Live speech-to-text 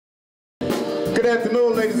Good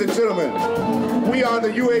afternoon, ladies and gentlemen. We are the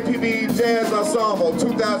UAPB Jazz Ensemble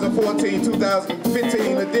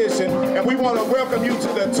 2014-2015 edition, and we want to welcome you to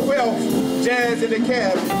the 12th Jazz in the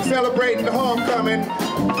Cab, celebrating the homecoming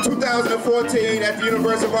 2014 at the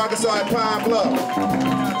University of Arkansas at Pine Bluff.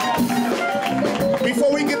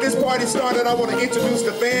 Before we get this party started, I want to introduce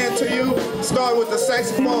the band to you, starting with the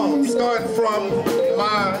saxophone, starting from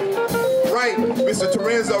my right, Mr.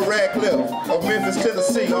 Terenzo Radcliffe of Memphis,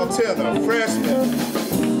 Tennessee, on tenor, freshman.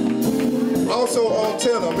 Also on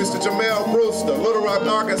tenor, Mr. Jamel Brewster, Little Rock,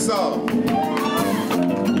 Arkansas.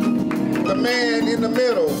 The man in the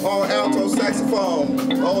middle on alto saxophone,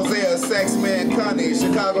 Hosea Saxman Connie,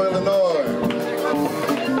 Chicago, Illinois.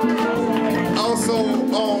 Also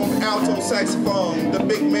on alto saxophone, the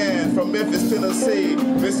big man from Memphis, Tennessee,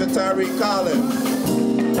 Mr. Tyreek Collins.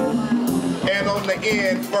 And on the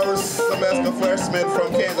end, first semester freshman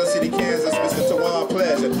from Kansas City, Kansas, Mr. Tawan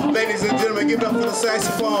Pleasure. Ladies and gentlemen, give it up for the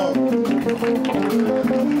saxophone.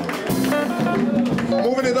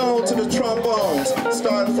 Moving it on to the trombones,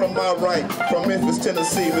 starting from my right, from Memphis,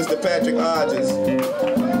 Tennessee, Mr. Patrick Hodges.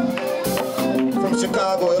 From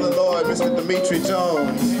Chicago, Illinois, Mr. Dimitri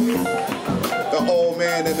Jones. The old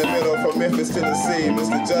man in the middle from Memphis, Tennessee,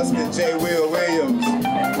 Mr. Justin J. Will Williams.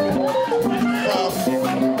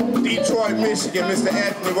 From Detroit, Michigan, Mr.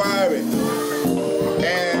 Anthony Wyrie.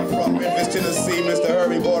 And from Memphis, Tennessee, Mr.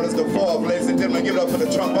 Herbie Borders IV. Ladies and gentlemen, give it up for the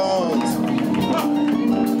trombones.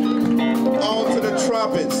 On to the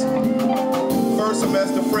trumpets. First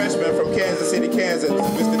semester freshman from Kansas City, Kansas,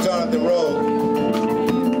 Mr. Jonathan Rowe.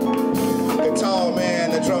 The tall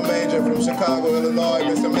man, the drum major from Chicago, Illinois,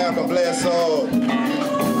 Mr. Malcolm Bledsoe.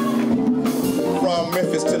 From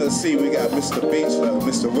Memphis, Tennessee, we got Mr. Beecher,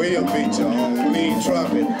 Mr. William Beecher on lead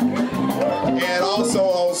trumpet. And also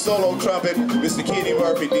on solo trumpet, Mr. Kenny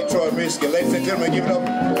Murphy, Detroit, Michigan. Ladies and gentlemen, give it up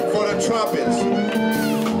for the trumpets.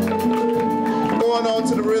 Going on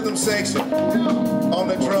to the rhythm section. On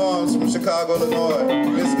the drums from Chicago, Illinois,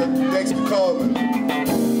 Mr. Dexter Coleman.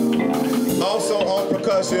 Also on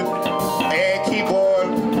percussion and keyboard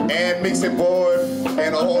and mixing board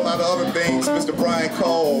and a whole lot of other things, Mr. Brian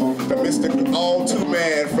Cole, the Mr. All-Two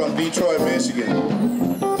Man from Detroit, Michigan.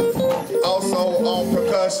 Also on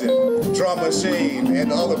percussion, drum machine,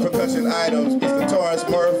 and other percussion items, Mr. Torrance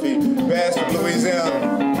Murphy, bass from Louisiana.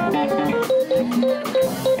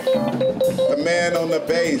 The man on the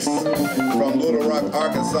bass from Little Rock,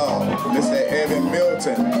 Arkansas, Mr. Evan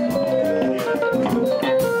Milton.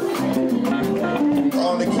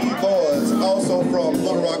 On the keyboards, also from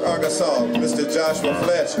Little Rock, Arkansas, Mr. Joshua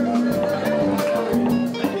Fletcher.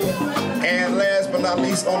 And last but not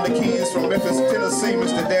least, on the keys from Memphis, Tennessee,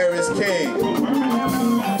 Mr. Darius King.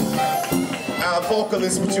 Our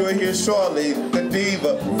vocalist, which you will hear shortly, the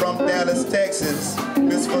diva from Dallas, Texas,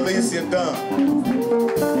 Miss Felicia Dunn.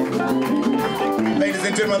 Ladies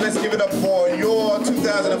and gentlemen, let's give it up for your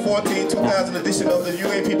 2014-2000 edition of the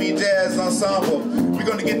UAPB Jazz Ensemble. We're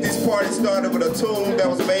going to get this party started with a tune that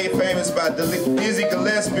was made famous by Dizzy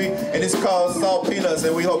Gillespie, and it's called Salt Peanuts,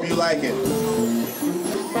 and we hope you like it.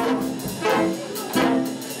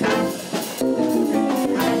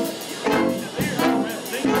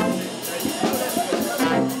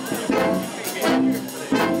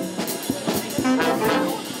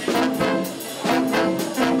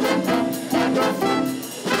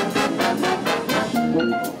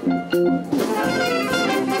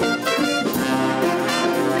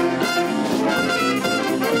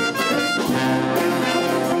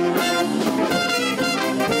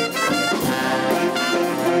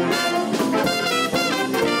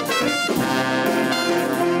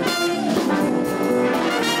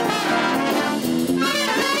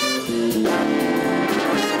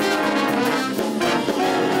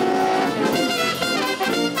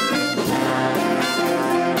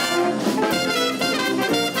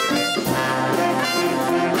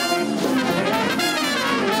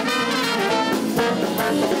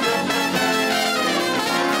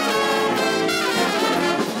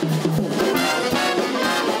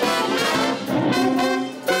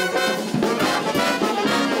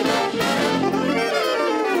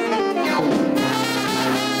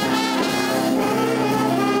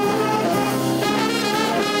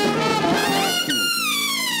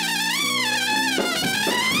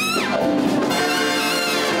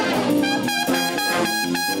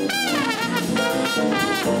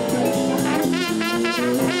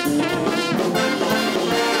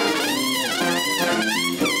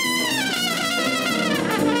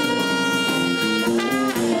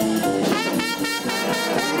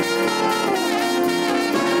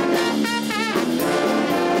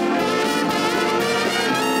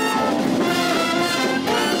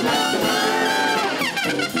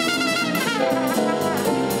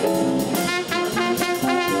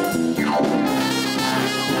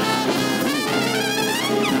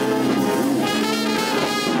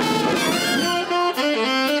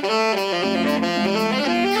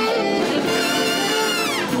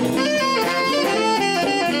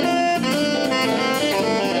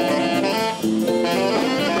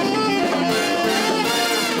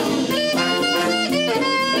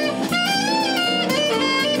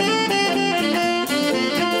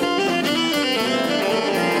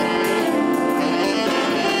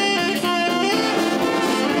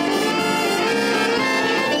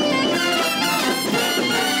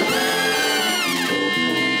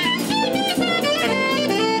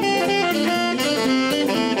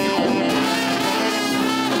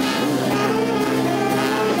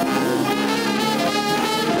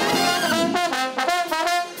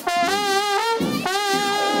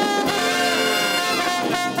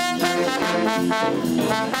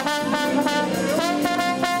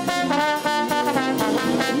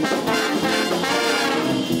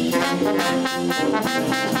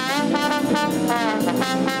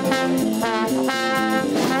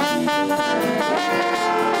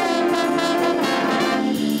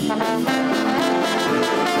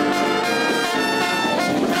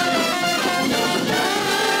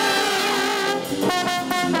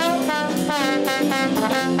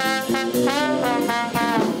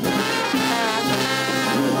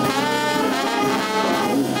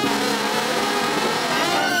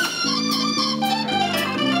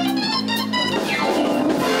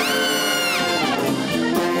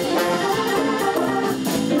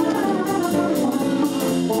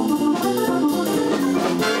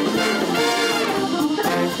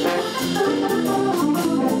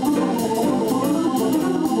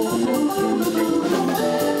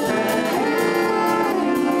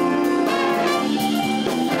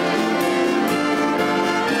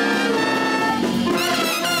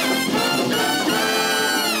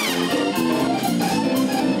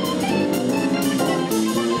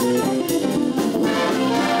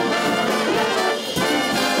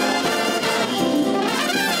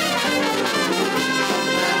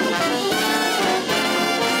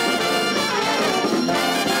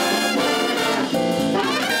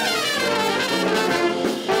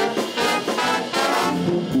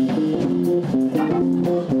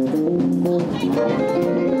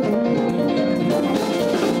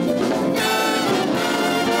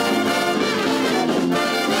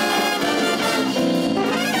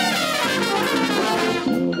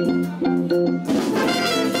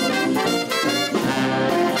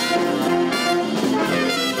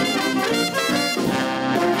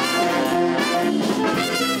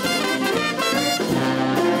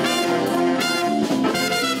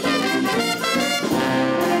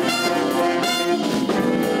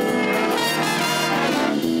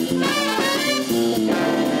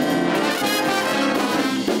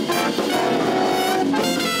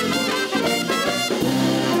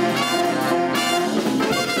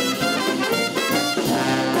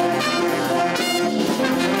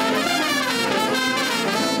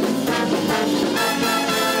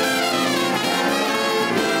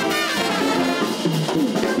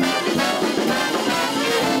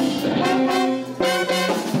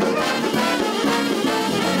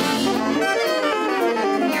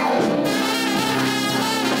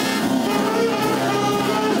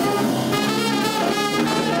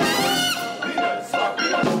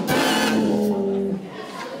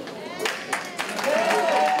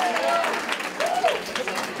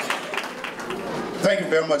 Thank you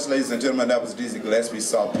very much, ladies and gentlemen. That was Dizzy Gillespie,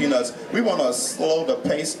 Saw Peanuts. We want to slow the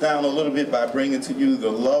pace down a little bit by bringing to you the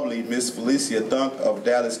lovely Miss Felicia Dunk of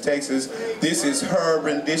Dallas, Texas. This is her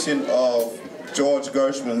rendition of George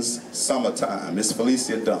Gershwin's Summertime. Miss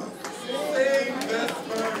Felicia Dunk.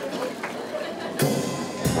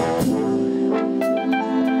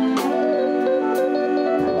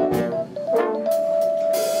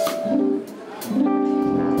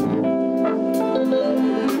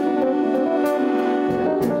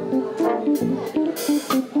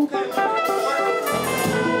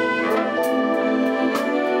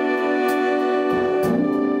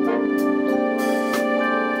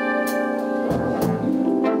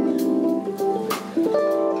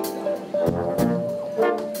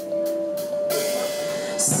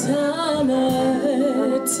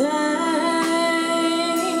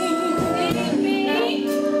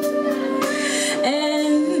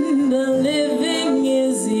 And the living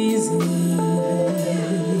is easy.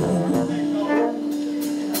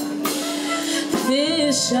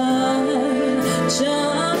 Fish are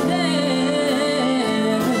jumping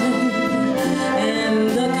and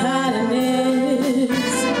the cotton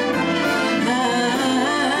is high.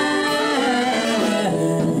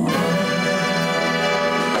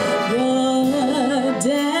 Your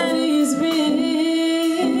daddy's rich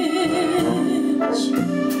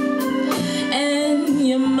and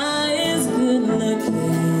your ma is good looking.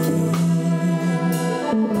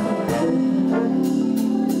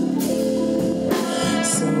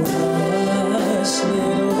 So hush,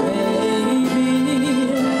 little baby,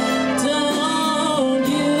 don't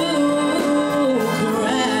you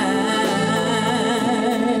cry.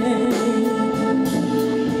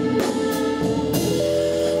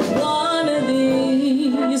 One of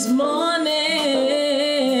these mornings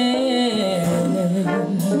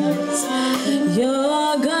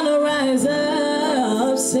you're gonna rise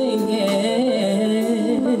up singing.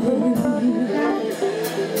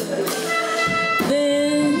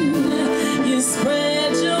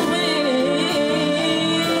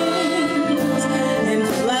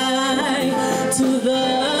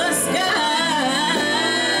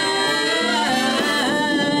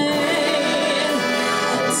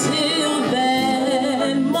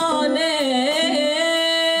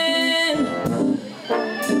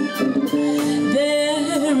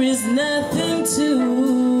 is nothing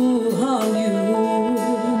to harm you.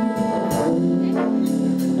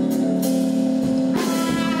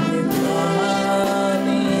 With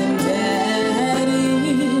mommy and daddy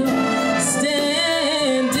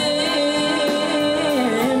standing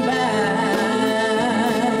by.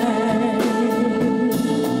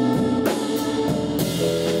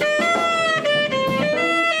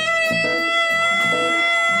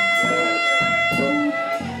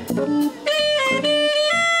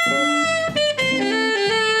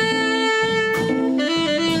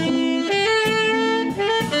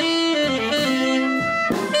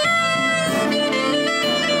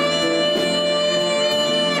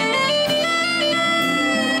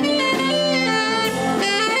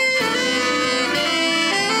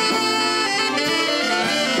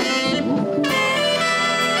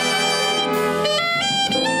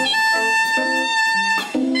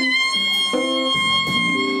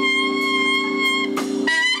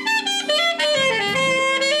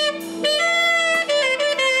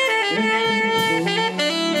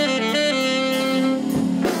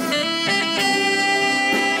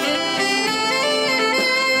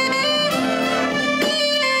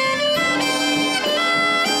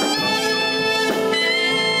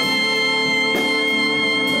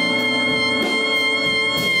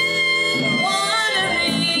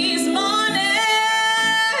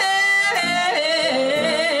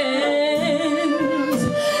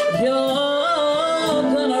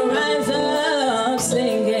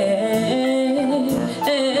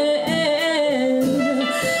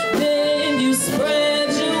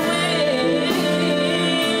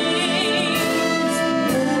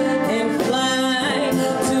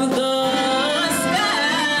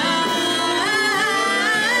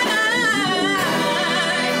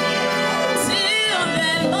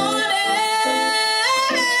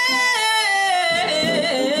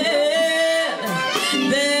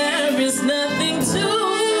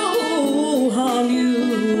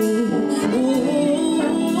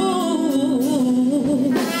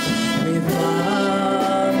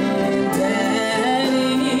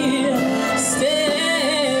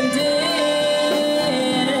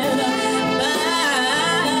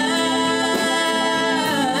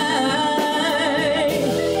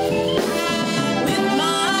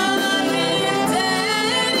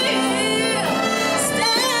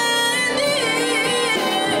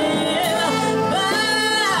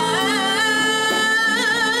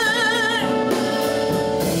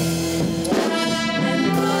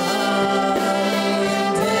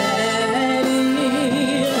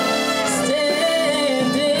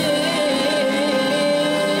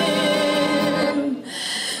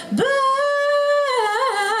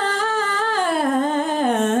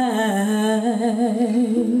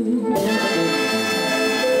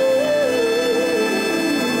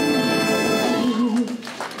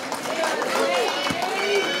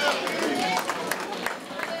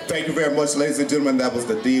 Thank you very much, ladies and gentlemen. That was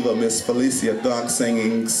the diva, Miss Felicia Dunk,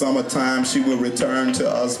 singing Summertime. She will return to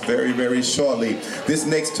us very, very shortly. This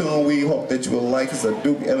next tune we hope that you will like is a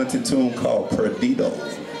Duke Ellington tune called Perdido.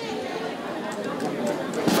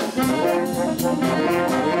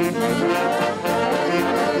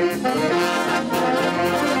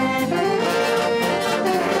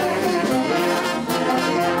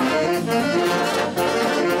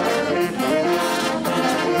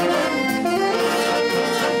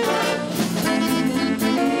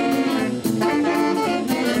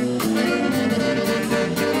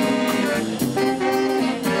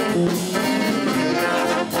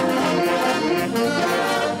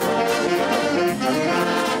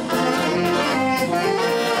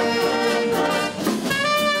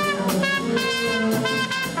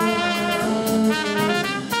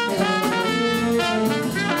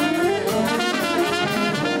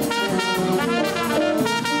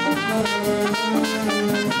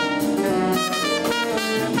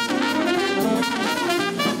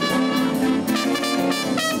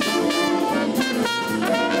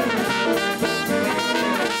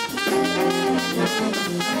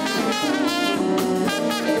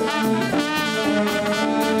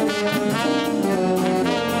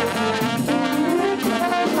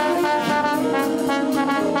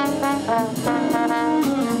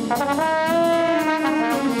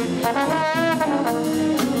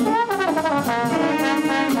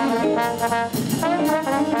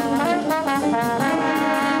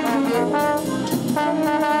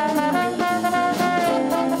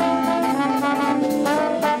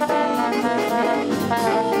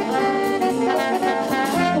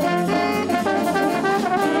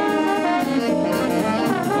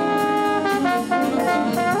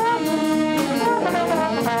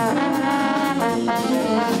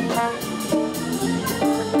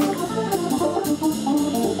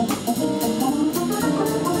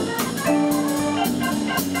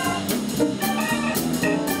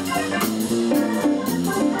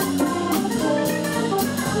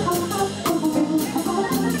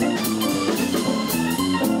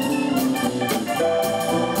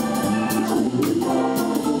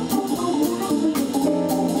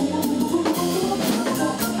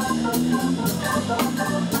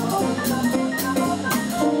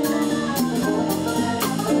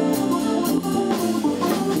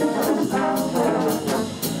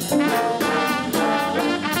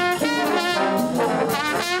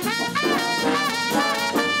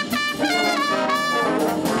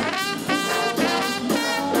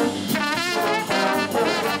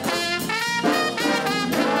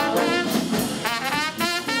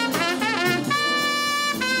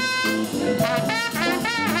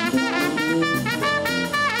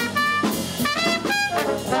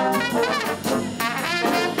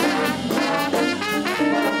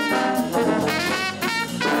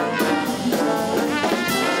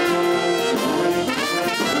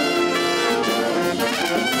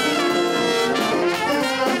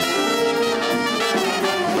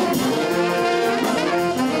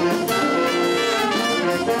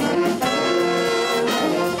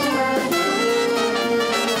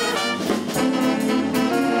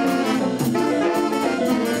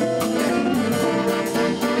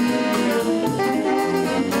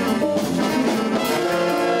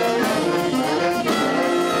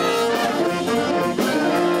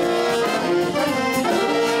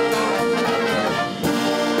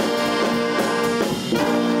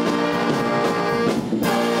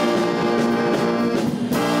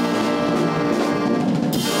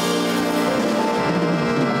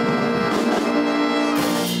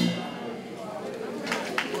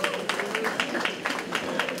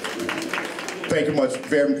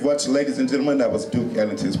 very much, ladies and gentlemen. That was Duke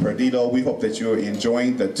Ellington's Perdido. We hope that you're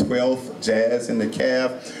enjoying the 12th Jazz in the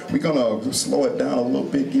Cave. We're gonna slow it down a little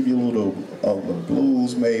bit, give you a little of the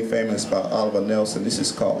blues made famous by Oliver Nelson. This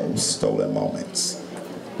is called Stolen Moments.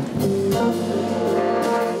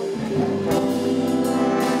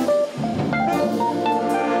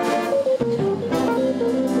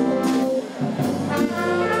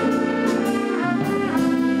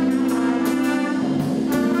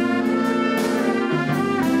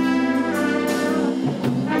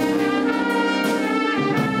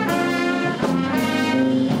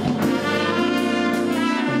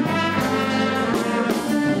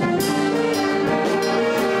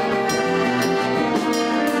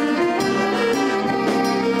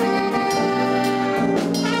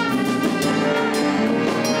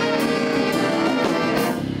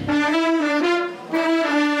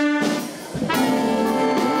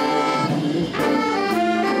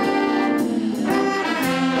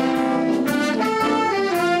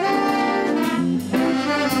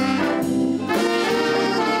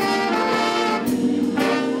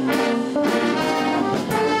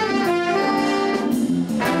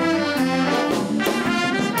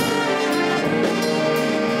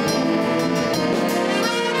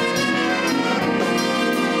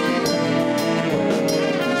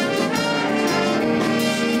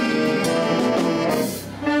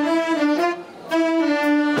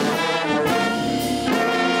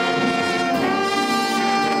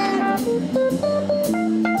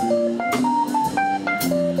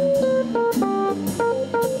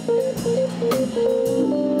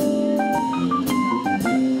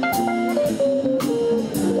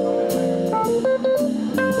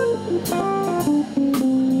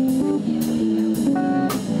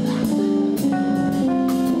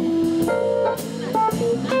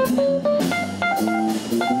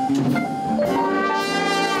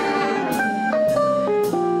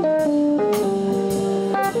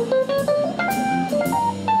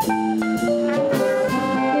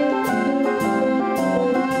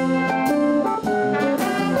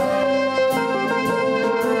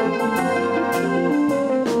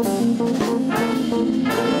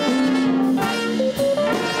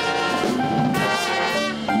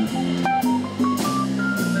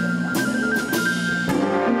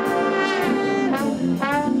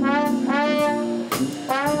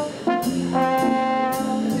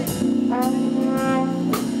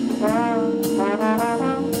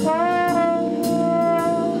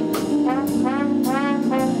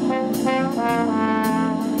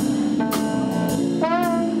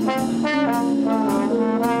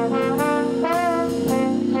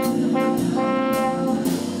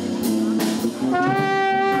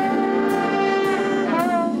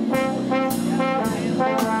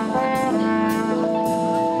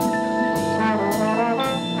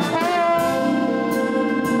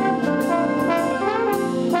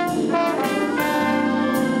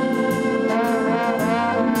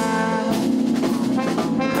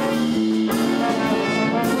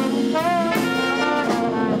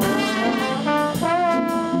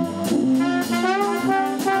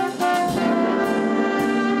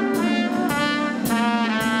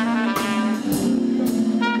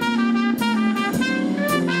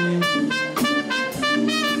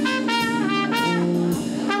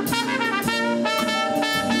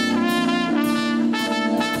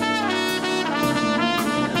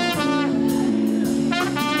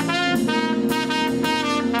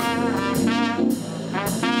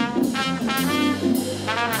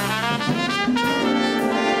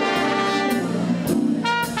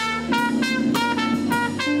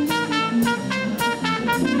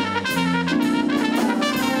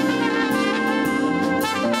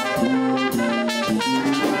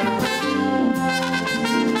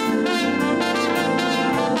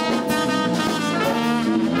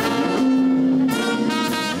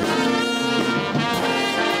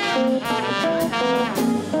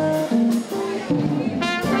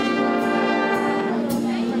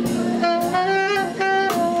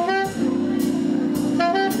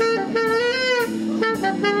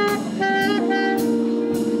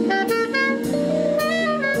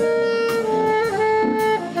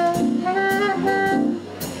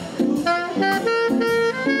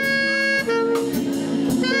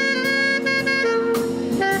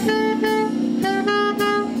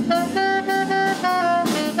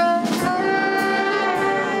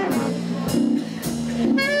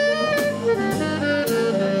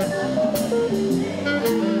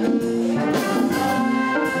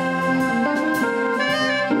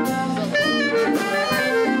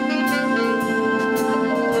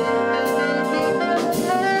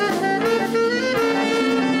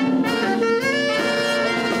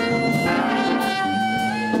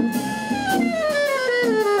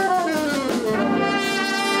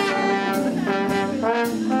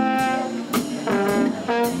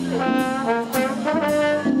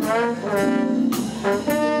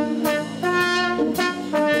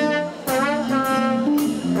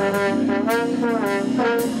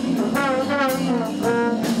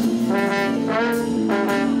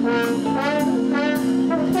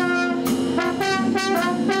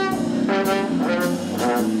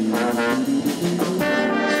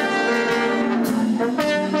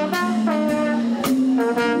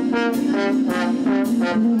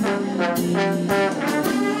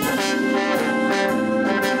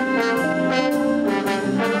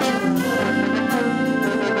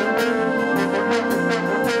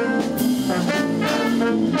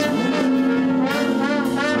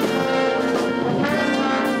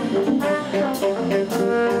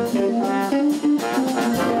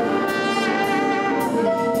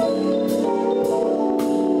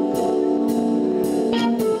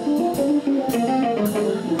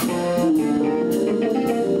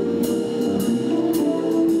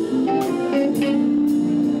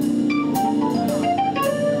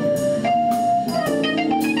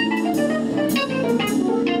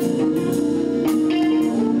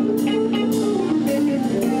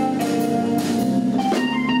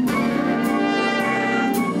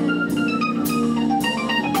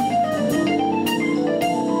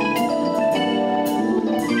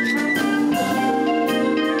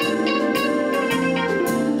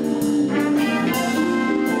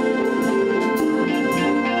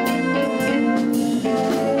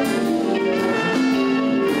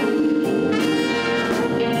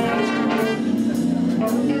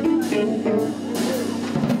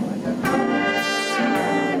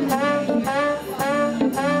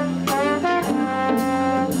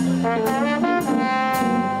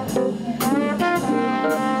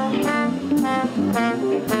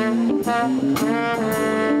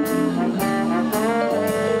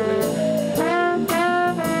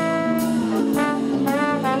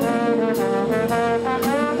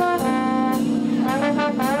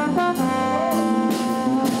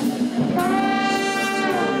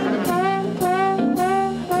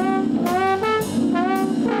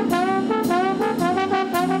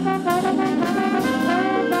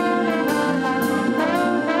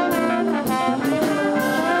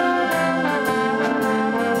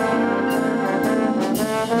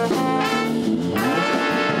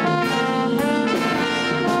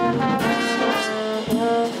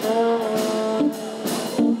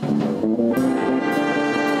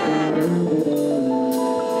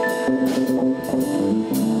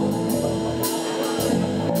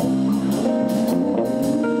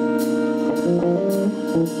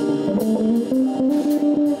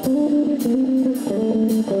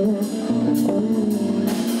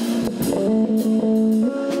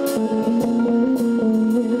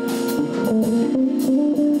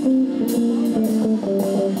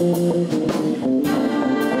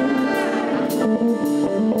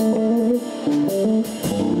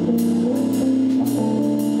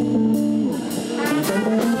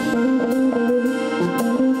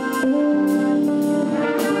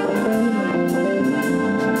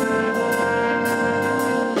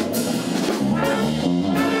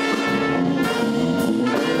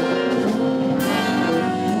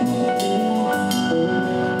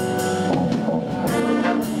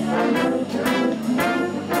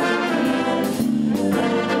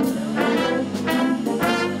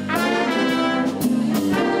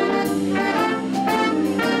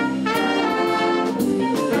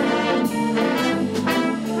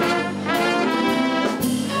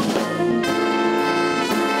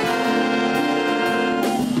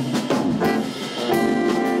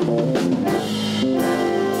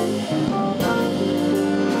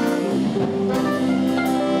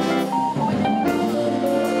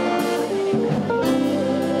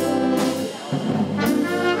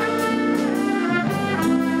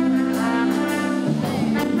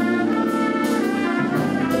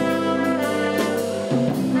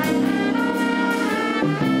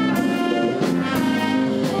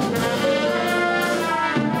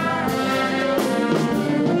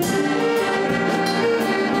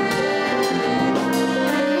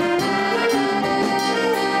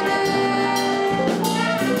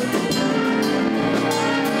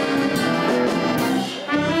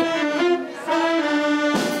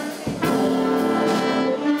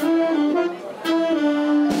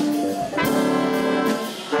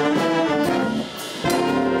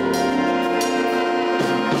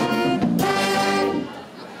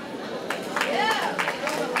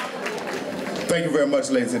 Thank you very much,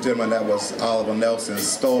 ladies and gentlemen. That was Oliver Nelson's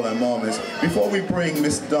Stolen Moments. Before we bring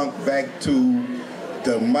Miss Dunk back to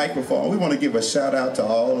the microphone, we want to give a shout out to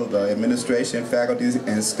all of the administration, faculty,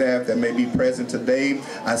 and staff that may be present today.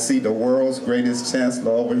 I see the world's greatest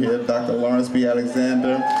chancellor over here, Dr. Lawrence B.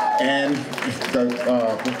 Alexander, and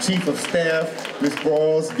the Chief of Staff, Ms.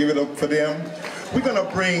 Broyles. Give it up for them. We're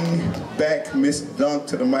gonna bring back Miss Dunk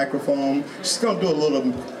to the microphone. She's gonna do a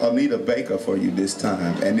little Anita Baker for you this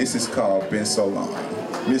time, and this is called Been So Long.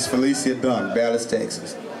 Miss Felicia Dunk, Dallas,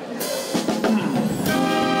 Texas.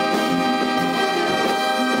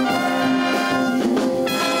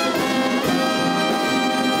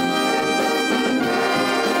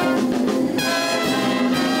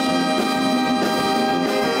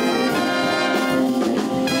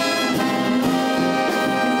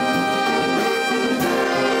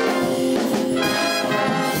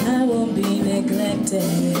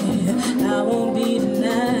 I won't be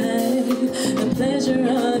denied the pleasure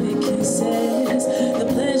of your kisses, the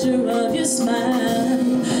pleasure of your smile.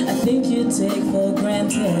 I think you take for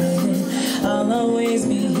granted I'll always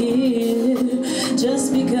be here.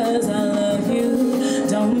 Just because I love you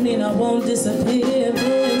don't mean I won't disappear.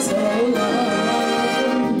 Been so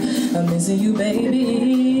long, I'm missing you,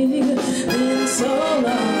 baby. Been so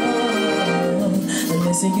long, I'm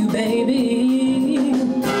missing you, baby.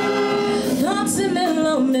 Lots of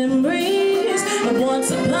mellow memories of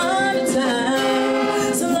once upon a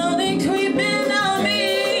time, slowly creeping on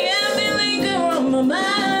me and they linger on my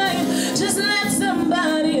mind. Just let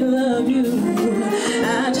somebody love you,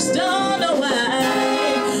 I just don't know why.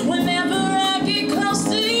 Whenever I get close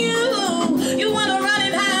to you, you wanna run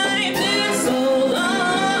and hide. Been so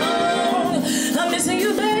long, I'm missing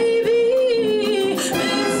you, baby.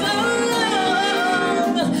 Been so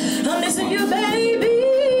long, I'm missing you, baby.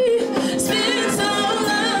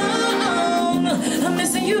 I'm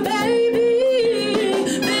missing you, baby.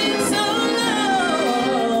 Been so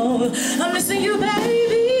long. I'm missing you, baby.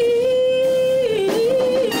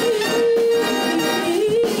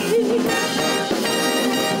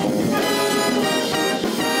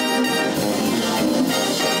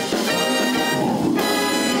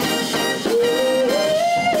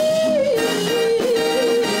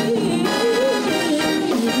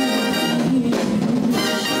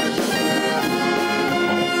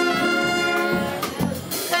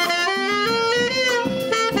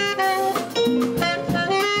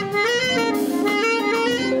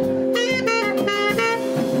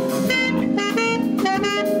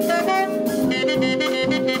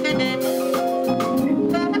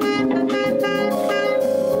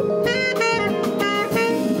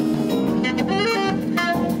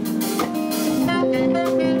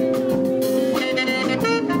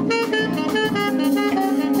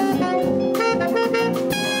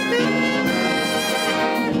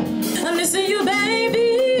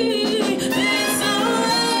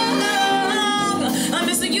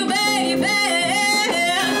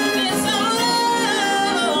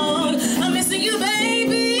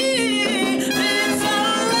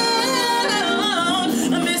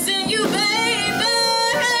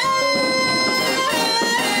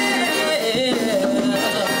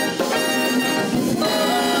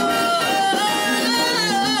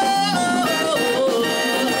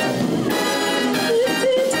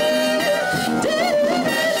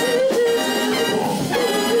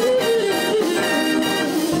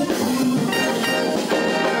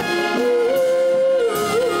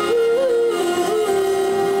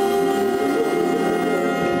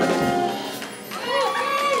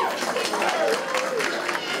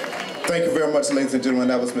 Thank you very much, ladies and gentlemen.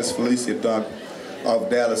 That was Miss Felicia Dunk of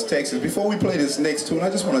Dallas, Texas. Before we play this next tune, I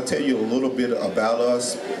just want to tell you a little bit about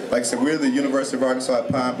us. Like I said, we're the University of Arkansas at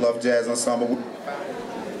Pine Bluff Jazz Ensemble.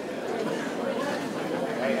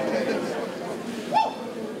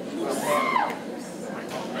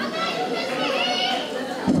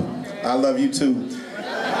 I love you too.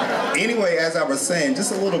 Anyway, as I was saying,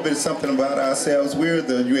 just a little bit something about ourselves. We're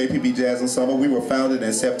the UAPB Jazz Ensemble. We were founded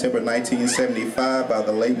in September 1975 by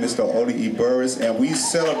the late Mr. Odie E. Burris, and we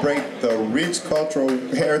celebrate the rich cultural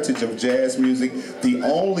heritage of jazz music, the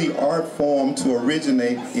only art form to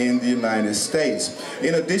originate in the United States.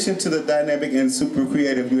 In addition to the dynamic and super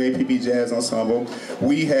creative UAPB Jazz Ensemble,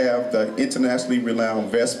 we have the internationally renowned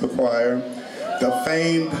Vesper Choir, the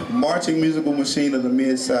famed marching musical machine of the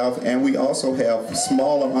Mid-South, and we also have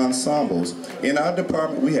smaller ensembles. In our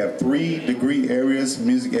department, we have 3 degree areas: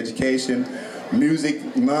 music education,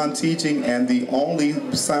 music non-teaching, and the only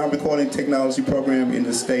sound recording technology program in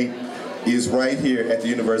the state is right here at the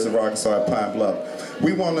University of Arkansas at Pine Bluff.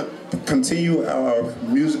 We want to continue our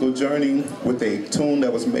musical journey with a tune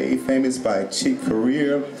that was made famous by Chick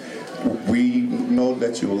Corea. We know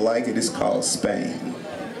that you'll like it. It's called Spain.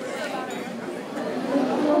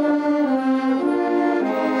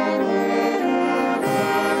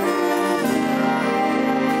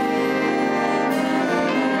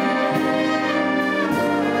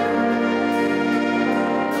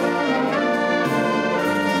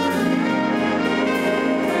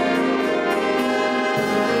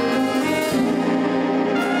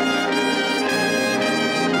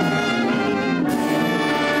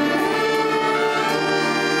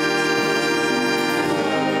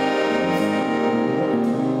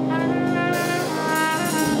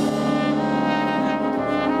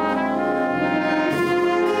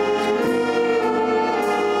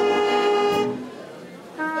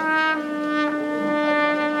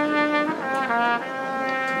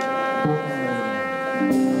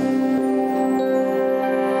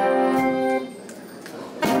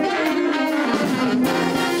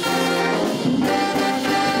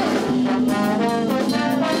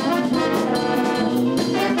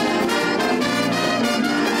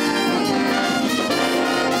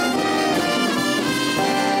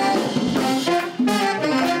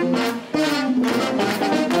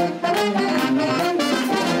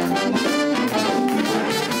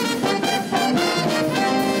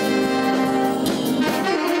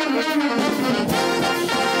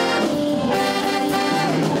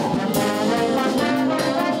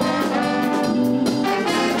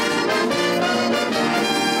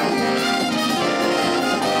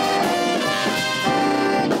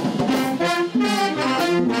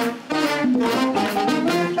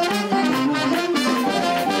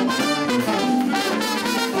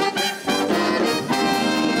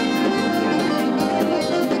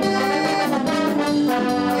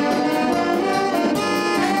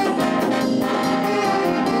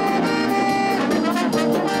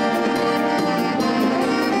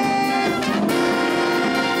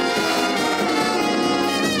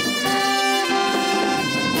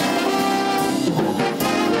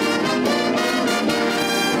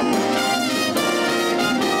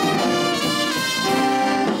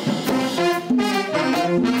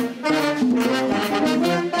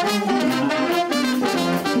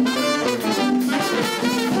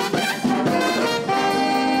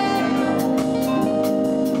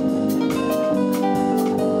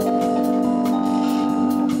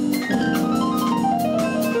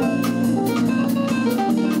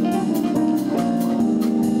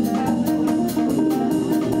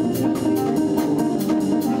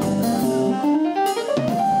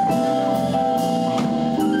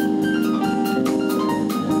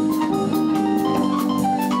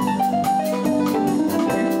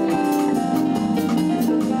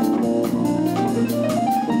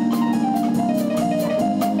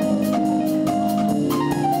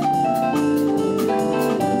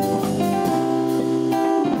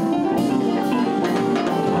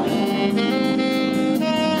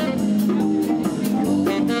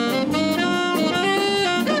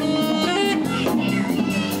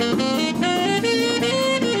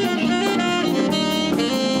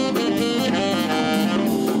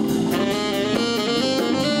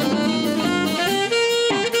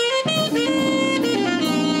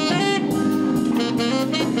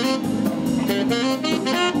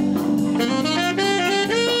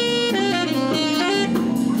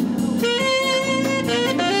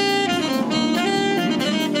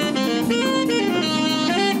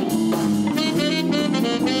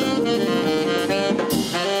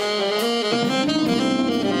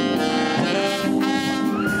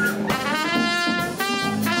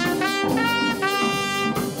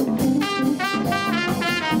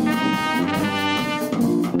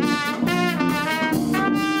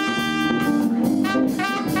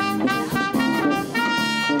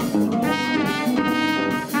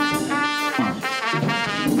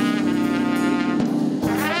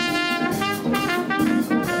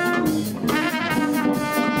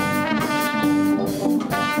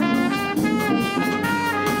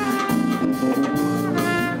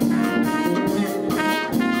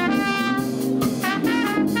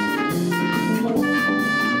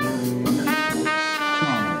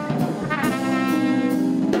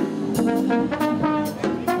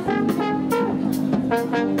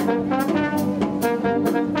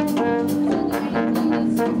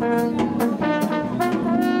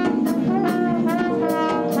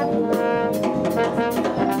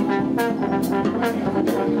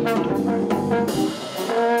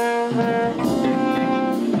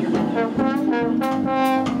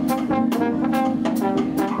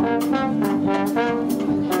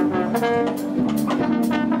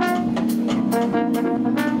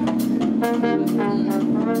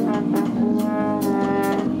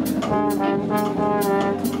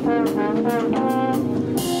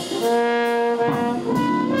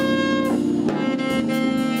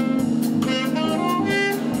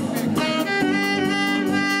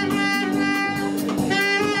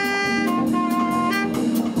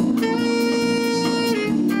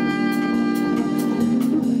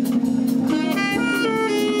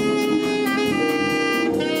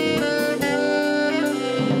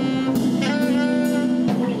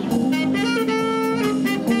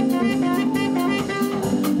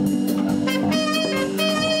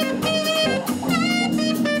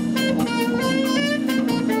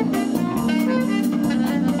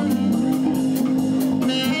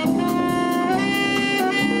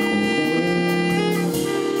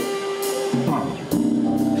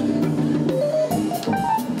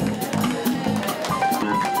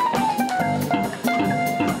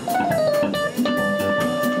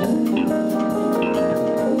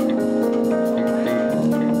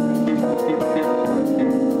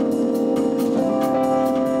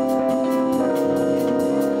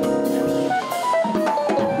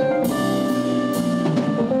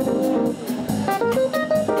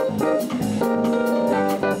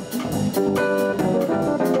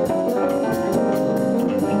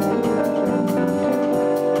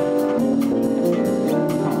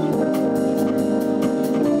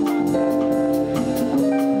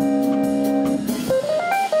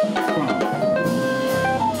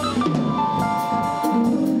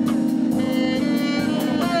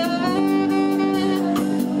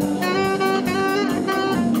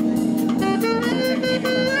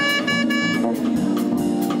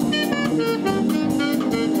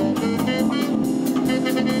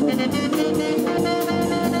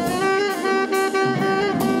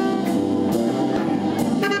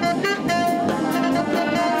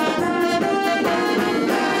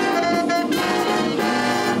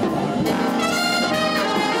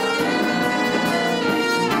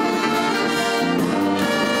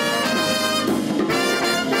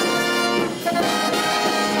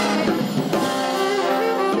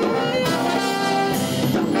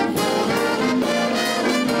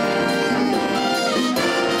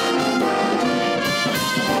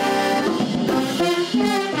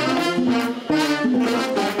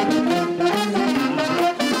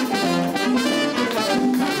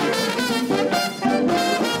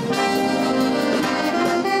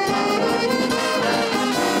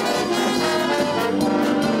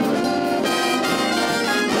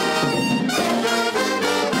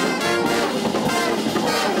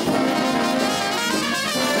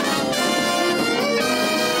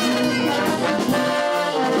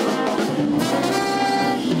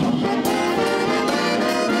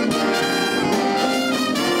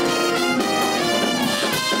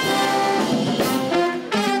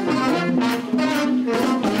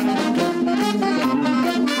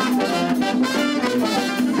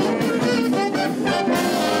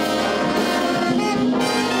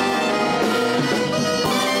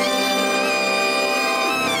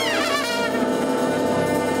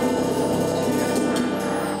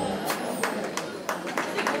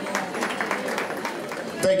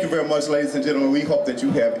 very much, ladies and gentlemen. We hope that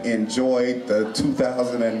you have enjoyed the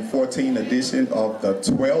 2014 edition of the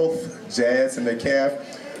 12th Jazz in the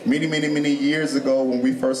Caf. Many years ago when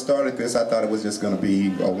we first started this, I thought it was just going to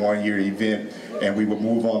be a one-year event and we would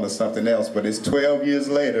move on to something else. But it's 12 years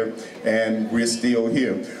later and we're still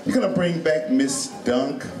here. We're going to bring back Miss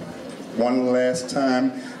Dunk one last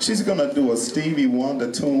time. She's going to do a Stevie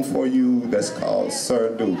Wonder tune for you that's called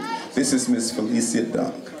Sir Duke. This is Miss Felicia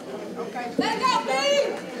Dunk. Okay. Let go, B!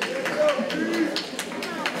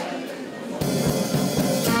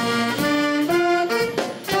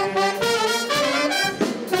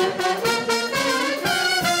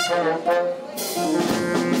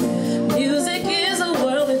 Music is a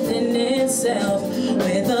world within itself,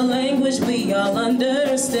 with a language we all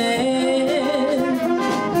understand,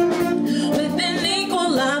 with an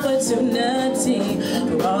equal opportunity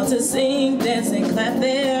for all to sing, dance, and clap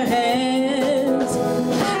their hands.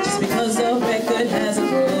 Just because a record has a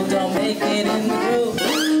groove, don't make it in the groove.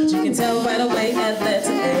 But you can tell right away at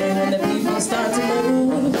letter A when the people start to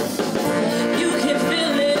move. You can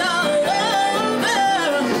feel it all over.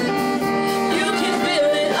 You can feel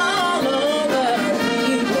it all over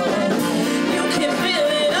people. You can feel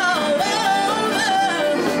it all over.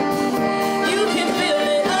 You can feel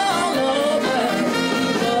it all over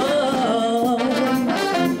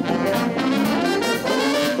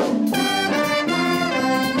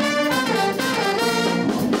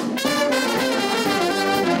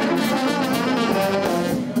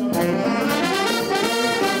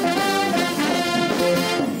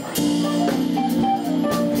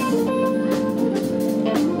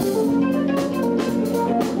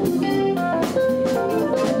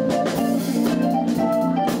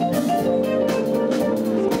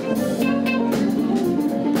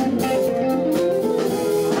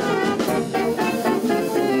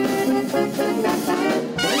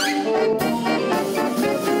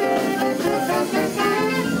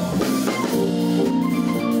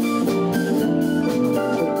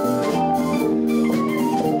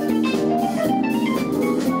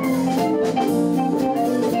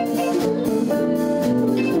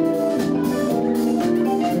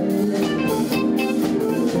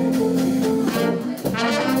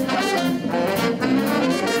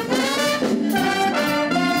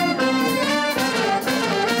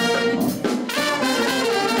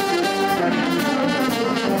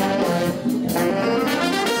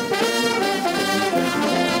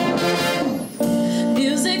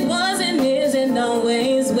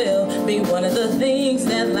one of the things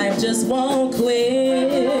that life just won't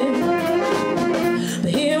quit.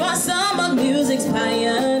 But here are some of music's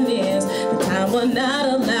pioneers that time will not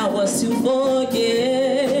allow us to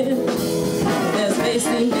forget. There's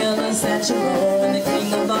Basie Miller, Satchel, and the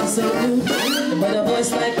king of Bossa Duke. And with a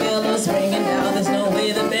voice like Ella's ringing out, there's no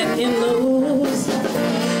way the band can lose.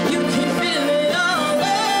 You can feel it all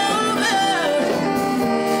over.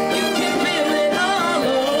 You can feel it all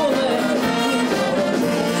over.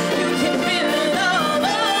 You can feel it all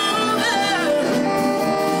over.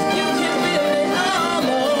 You can feel it all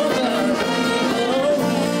over.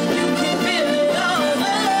 You can feel it all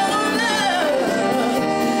over.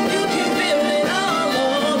 You can feel it all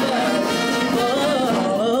over.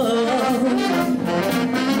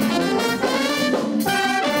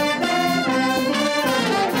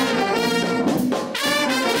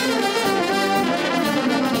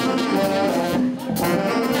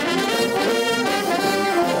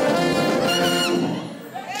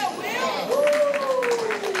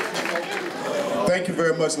 Thank you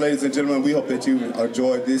very much, ladies and gentlemen. We hope that you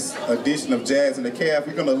enjoyed this edition of Jazz in the Caf.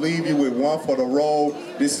 We're going to leave you with one for the road.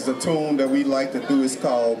 This is a tune that we like to do. It's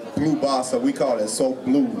called Blue Bossa. We call it So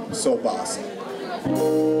Blue, So Bossa.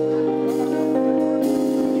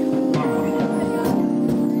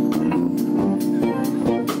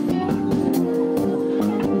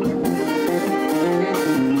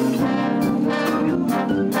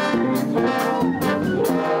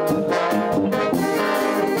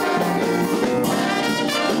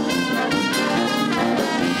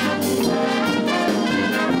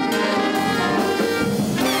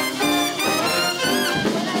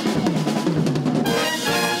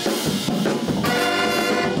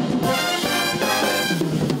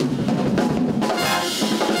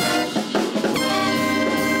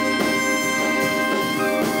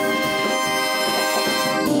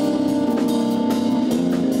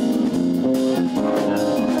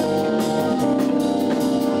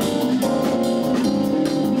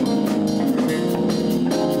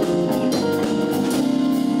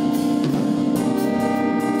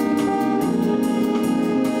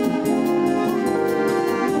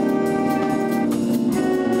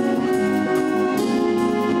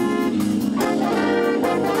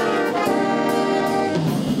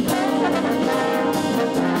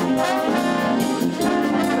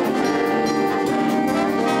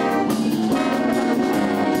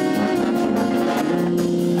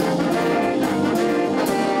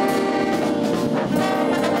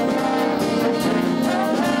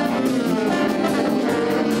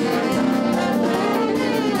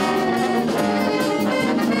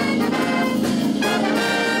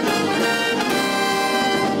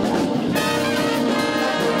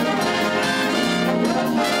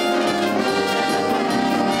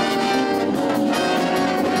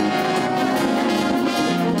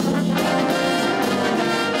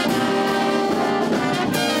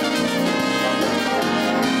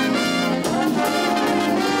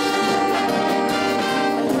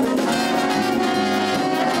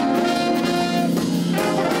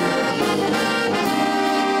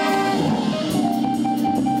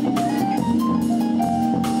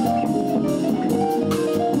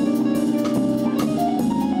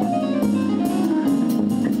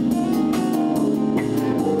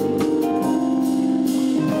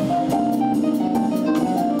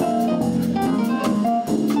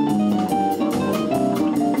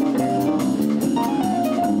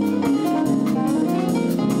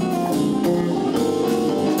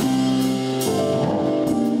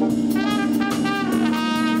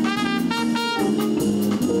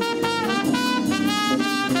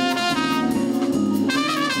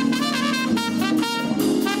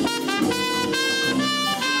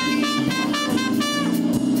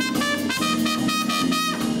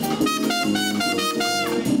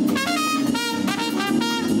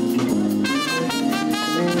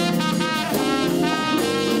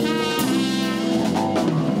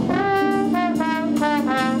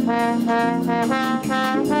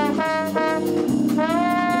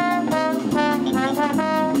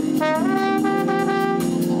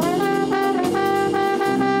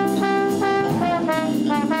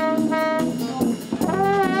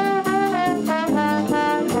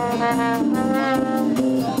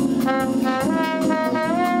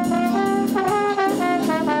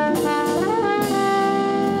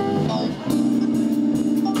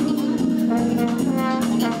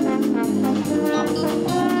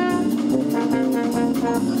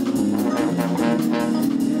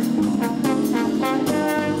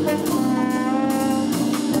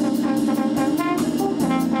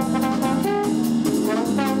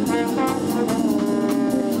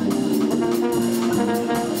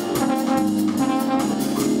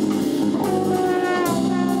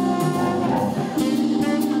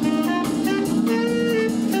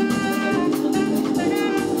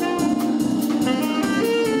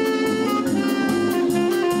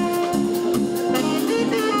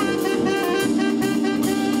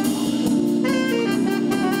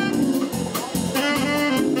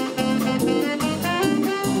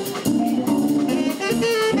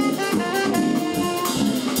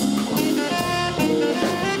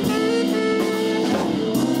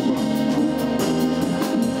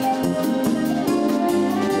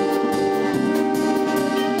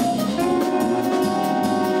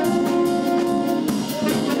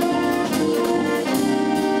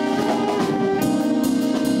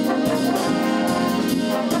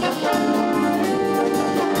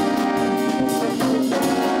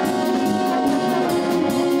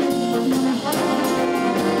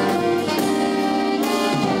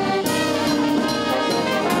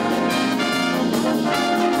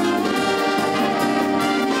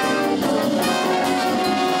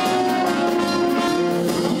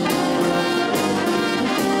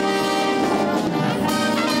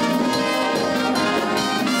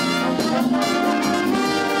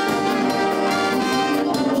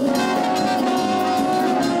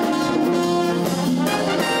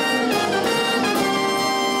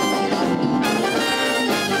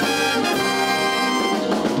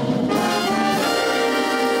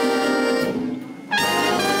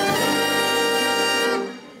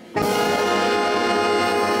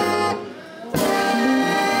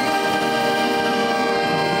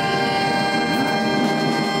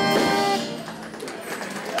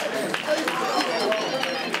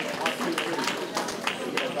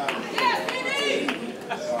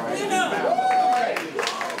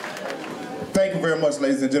 Thank you very much,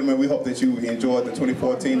 ladies and gentlemen. We hope that you enjoyed the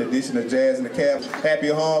 2014 edition of Jazz in the Cab. Happy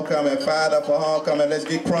homecoming, fired up for homecoming. Let's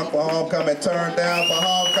get crunk for homecoming, turn down for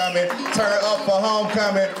homecoming, turn up for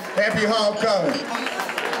homecoming. Happy homecoming.